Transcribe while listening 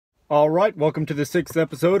All right, welcome to the 6th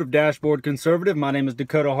episode of Dashboard Conservative. My name is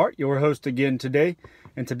Dakota Hart, your host again today.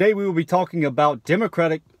 And today we will be talking about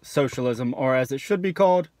democratic socialism, or as it should be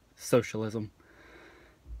called, socialism.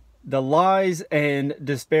 The lies and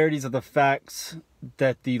disparities of the facts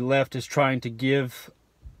that the left is trying to give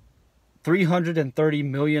 330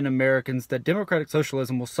 million Americans that democratic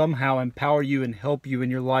socialism will somehow empower you and help you in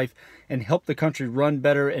your life and help the country run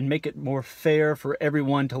better and make it more fair for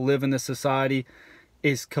everyone to live in this society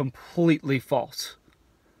is completely false.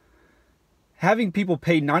 Having people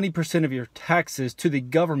pay 90% of your taxes to the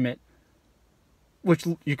government, which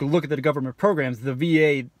you can look at the government programs, the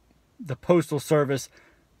VA, the Postal Service,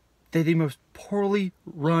 they're the most poorly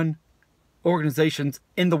run organizations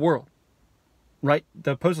in the world. Right?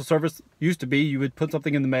 The Postal Service used to be you would put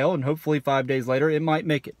something in the mail and hopefully 5 days later it might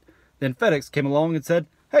make it. Then FedEx came along and said,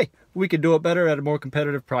 hey, we could do it better at a more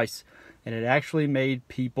competitive price. And it actually made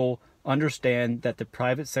people understand that the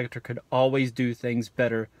private sector could always do things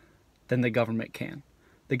better than the government can.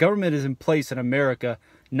 The government is in place in America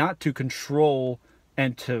not to control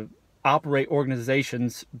and to operate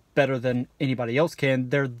organizations better than anybody else can.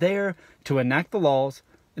 They're there to enact the laws,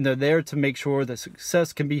 and they're there to make sure that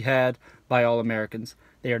success can be had by all Americans.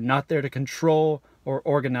 They are not there to control or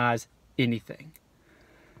organize anything.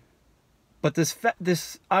 But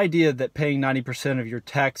this idea that paying 90% of your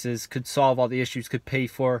taxes could solve all the issues, could pay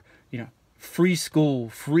for, free school,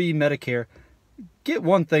 free Medicare. Get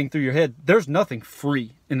one thing through your head. There's nothing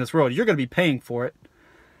free in this world. You're going to be paying for it.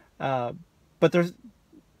 But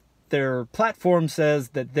their platform says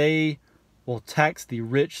that they will tax the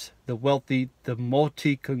rich, the wealthy, the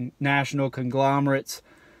multinational conglomerates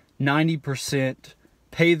 90%,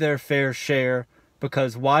 pay their fair share,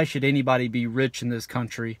 because why should anybody be rich in this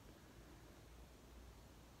country?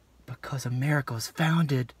 Because America was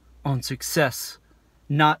founded on success,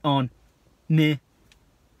 not on meh.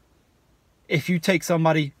 If you take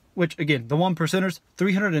somebody, which again, the 1%ers,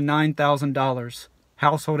 $309,000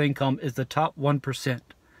 household income is the top 1%.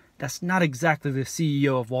 That's not exactly the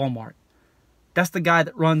CEO of Walmart. That's the guy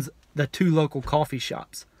that runs the 2 local coffee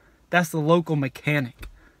shops. That's the local mechanic.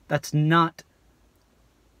 That's not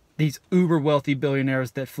these uber wealthy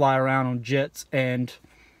billionaires that fly around on jets and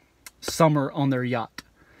summer on their yacht.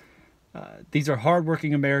 These are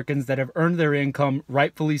hardworking Americans that have earned their income,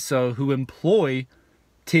 rightfully so, who employ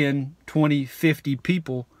 10, 20, 50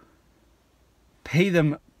 people, pay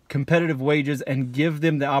them competitive wages, and give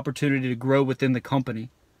them the opportunity to grow within the company.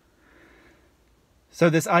 So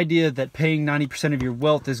this idea that paying 90% of your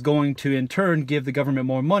wealth is going to, in turn, give the government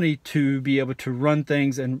more money to be able to run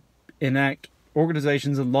things and enact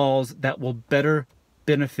organizations and laws that will better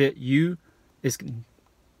benefit you is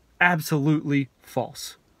absolutely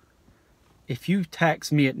false. If you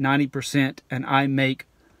tax me at 90% and I make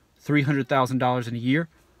 $300,000 in a year,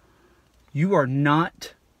 you are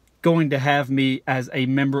not going to have me as a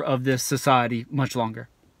member of this society much longer.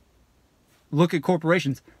 Look at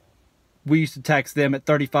corporations. We used to tax them at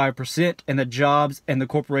 35%, and the jobs and the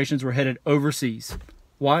corporations were headed overseas.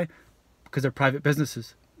 Why? Because they're private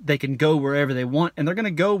businesses. They can go wherever they want, and they're going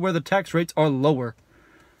to go where the tax rates are lower.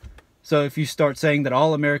 So if you start saying that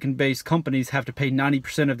all American-based companies have to pay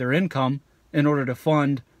 90% of their income in order to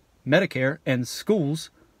fund Medicare and schools,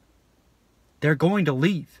 they're going to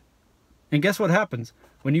leave. And guess what happens?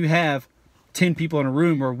 When you have 10 people in a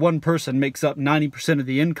room where one person makes up 90% of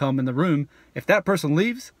the income in the room, if that person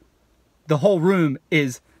leaves, the whole room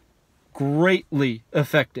is greatly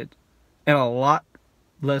affected and a lot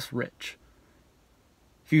less rich.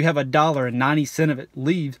 If you have $1 and 90 cents of it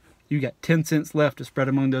leaves, you got 10 cents left to spread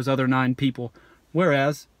among those other 9 people.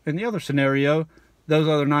 Whereas in the other scenario, those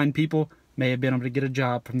other 9 people may have been able to get a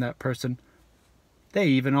job from that person. They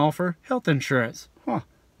even offer health insurance.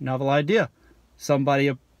 Novel idea. Somebody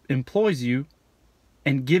employs you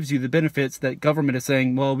and gives you the benefits that government is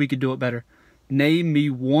saying, well, we could do it better. Name me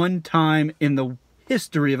one time in the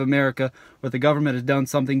history of America where the government has done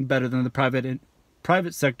something better than the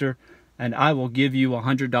private sector, and I will give you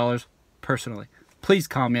 $100 personally. Please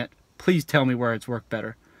comment. Please tell me where it's worked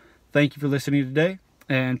better. Thank you for listening today,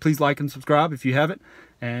 and please like and subscribe if you haven't,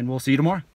 and we'll see you tomorrow.